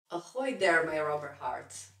Ahoy there, my rubber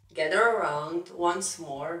hearts! Gather around once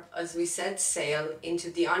more as we set sail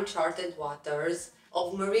into the uncharted waters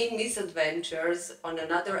of marine misadventures on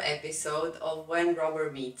another episode of When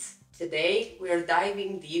Rubber Meets. Today, we are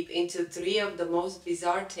diving deep into three of the most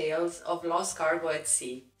bizarre tales of lost cargo at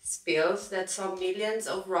sea. Spills that saw millions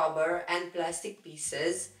of rubber and plastic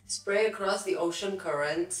pieces spray across the ocean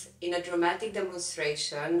currents in a dramatic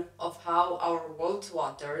demonstration of how our world's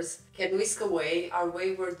waters can whisk away our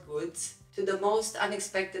wayward goods to the most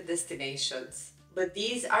unexpected destinations. But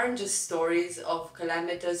these aren't just stories of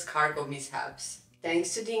calamitous cargo mishaps.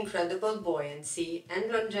 Thanks to the incredible buoyancy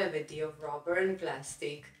and longevity of rubber and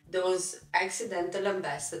plastic, those accidental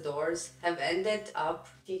ambassadors have ended up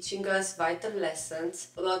teaching us vital lessons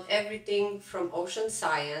about everything from ocean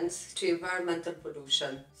science to environmental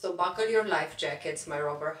pollution. So buckle your life jackets, my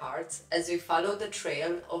rubber hearts, as we follow the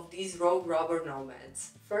trail of these rogue rubber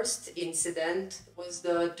nomads. First incident was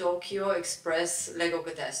the Tokyo Express Lego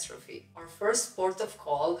catastrophe. Our first port of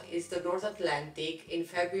call is the North Atlantic in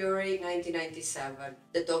February 1997.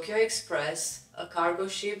 The Tokyo Express, a cargo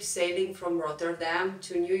ship sailing from Rotterdam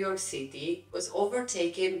to New York City, was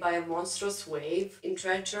overtaken by a monstrous wave in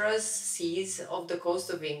treacherous seas off the coast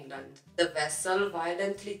of England. The vessel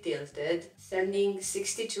violently tilted, sending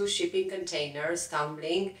 62 shipping containers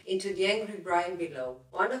tumbling into the angry brine below.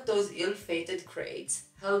 One of those ill-fated crates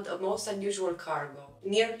held a most unusual cargo,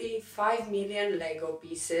 nearly 5 million Lego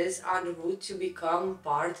pieces en route to become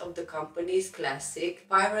part of the company's classic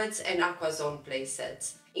Pirates and Aquazone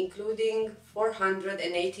playsets, including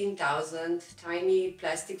 418,000 tiny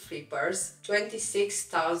plastic flippers,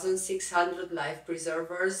 26,600 life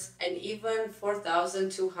preservers, and even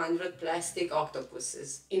 4,200 plastic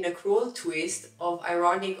octopuses. In a cruel twist of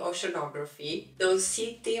ironic oceanography, those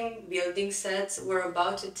sea-themed building sets were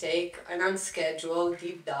about to take an unscheduled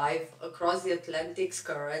deep dive across the Atlantic's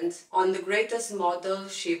current on the greatest model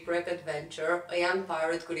shipwreck adventure a young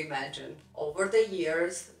pirate could imagine. Over the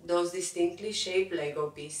years, those distinctly shaped Lego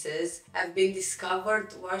pieces have been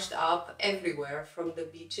discovered washed up everywhere from the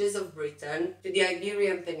beaches of Britain to the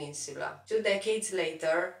Iberian Peninsula. 2 decades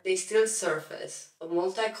later, they still surface, a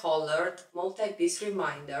multicolored, multi-piece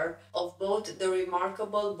reminder of both the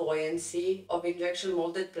remarkable buoyancy of injection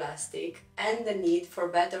molded plastic and the need for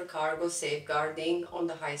better cargo safeguarding on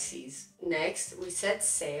the high seas. Next, we set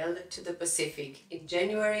sail to the Pacific in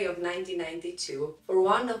January of 1992 for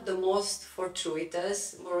one of the most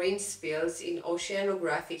fortuitous marine spills in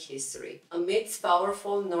oceanographic history. Amidst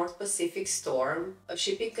powerful North Pacific storm, a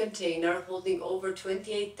shipping container holding over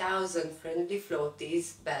 28,000 friendly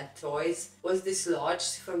floaties, bad toys, was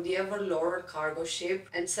dislodged from the ever-lower cargo ship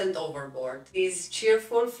and sent overboard. These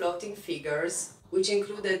cheerful floating figures, which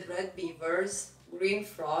included red beavers, green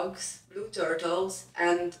frogs, blue turtles,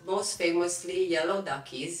 and most famously yellow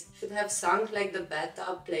duckies, should have sunk like the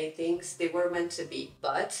bathtub playthings they were meant to be.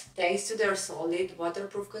 But, thanks to their solid,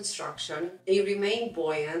 waterproof construction, they remained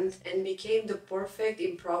buoyant and became the perfect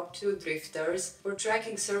impromptu drifters for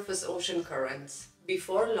tracking surface ocean currents.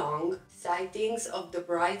 Before long, sightings of the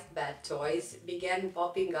bright bat toys began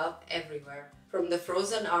popping up everywhere, from the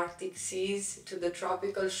frozen Arctic seas to the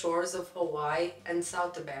tropical shores of Hawaii and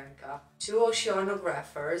South America. 2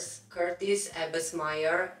 oceanographers, Curtis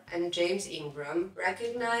Ebbesmeyer and James Ingram,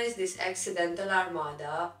 recognized this accidental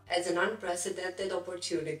armada as an unprecedented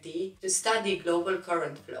opportunity to study global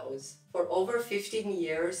current flows. For over 15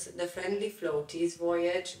 years, the friendly floaties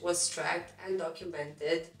voyage was tracked and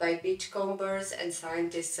documented by beachcombers and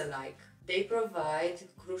scientists alike. They provide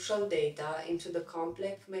crucial data into the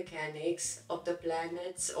complex mechanics of the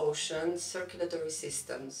planet's ocean circulatory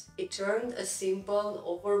systems. It turned a simple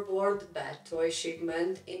overboard bat toy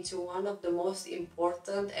shipment into one of the most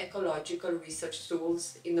important ecological research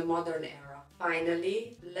tools in the modern era.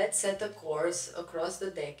 Finally, let's set a course across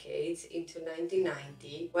the decades into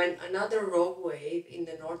 1990, when another rogue wave in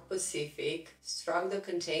the North Pacific struck the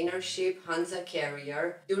container ship Hansa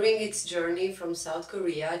Carrier during its journey from South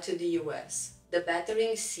Korea to the US. The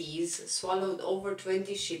battering seas swallowed over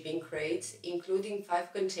 20 shipping crates, including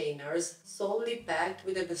 5 containers, solely packed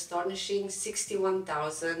with an astonishing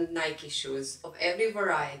 61,000 Nike shoes of every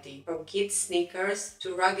variety, from kids' sneakers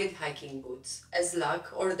to rugged hiking boots. As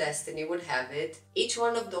luck or destiny would have it, each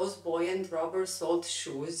one of those buoyant rubber-soled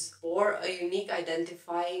shoes bore a unique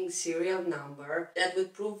identifying serial number that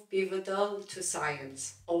would prove pivotal to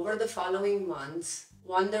science. Over the following months,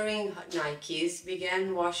 Wandering Nikes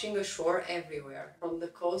began washing ashore everywhere, from the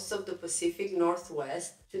coast of the Pacific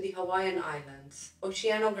Northwest to the Hawaiian Islands.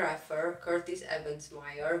 Oceanographer Curtis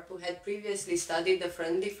Ebbensmeyer, who had previously studied the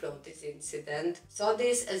Friendly Floaties incident, saw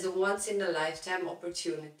this as a once-in-a-lifetime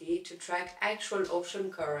opportunity to track actual ocean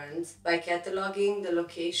currents by cataloging the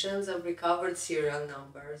locations of recovered serial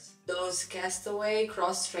numbers. Those castaway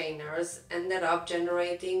cross-trainers ended up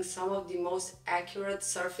generating some of the most accurate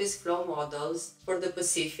surface flow models for the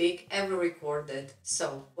Pacific ever recorded.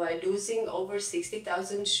 So, while losing over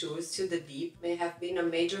 60,000 shoes to the deep may have been a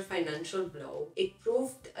major financial blow, it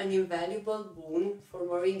proved an invaluable boon for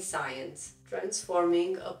marine science,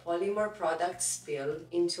 transforming a polymer product spill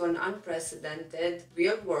into an unprecedented,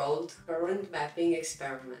 real-world current mapping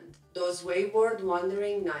experiment. Those wayward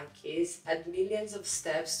wandering Nikes had millions of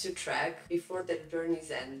steps to track before their journey's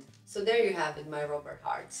end. So there you have it, my rubber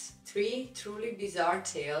hearts. 3 truly bizarre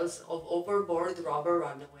tales of overboard rubber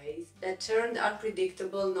runaways that turned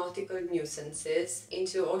unpredictable nautical nuisances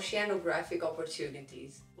into oceanographic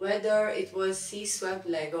opportunities. Whether it was sea-swept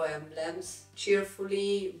Lego emblems,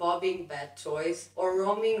 cheerfully bobbing bat toys, or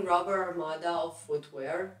roaming rubber armada of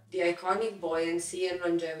footwear, the iconic buoyancy and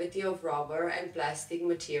longevity of rubber and plastic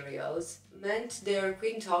materials meant their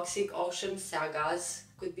quintoxic ocean sagas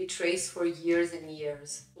could be traced for years and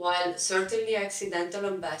years. While certainly accidental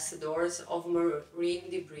ambassadors of marine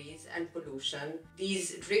debris and pollution,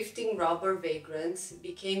 these drifting rubber vagrants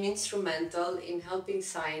became instrumental in helping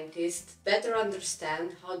scientists better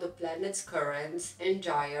understand how the planet's currents and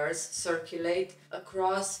gyres circulate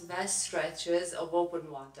across vast stretches of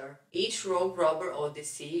open water. Each rogue rubber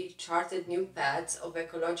odyssey charted new paths of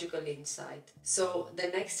ecological insight. So the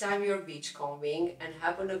next time you're beachcombing and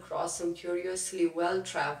happen across some curiously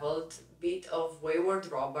well-traveled bit of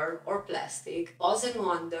wayward rubber or plastic, pause and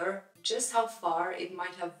wonder just how far it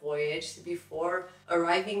might have voyaged before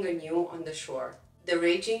arriving anew on the shore. The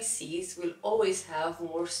raging seas will always have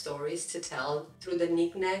more stories to tell through the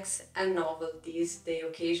knickknacks and novelties they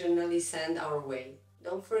occasionally send our way.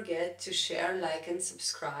 Don't forget to share, like, and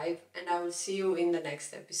subscribe, and I will see you in the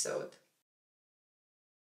next episode.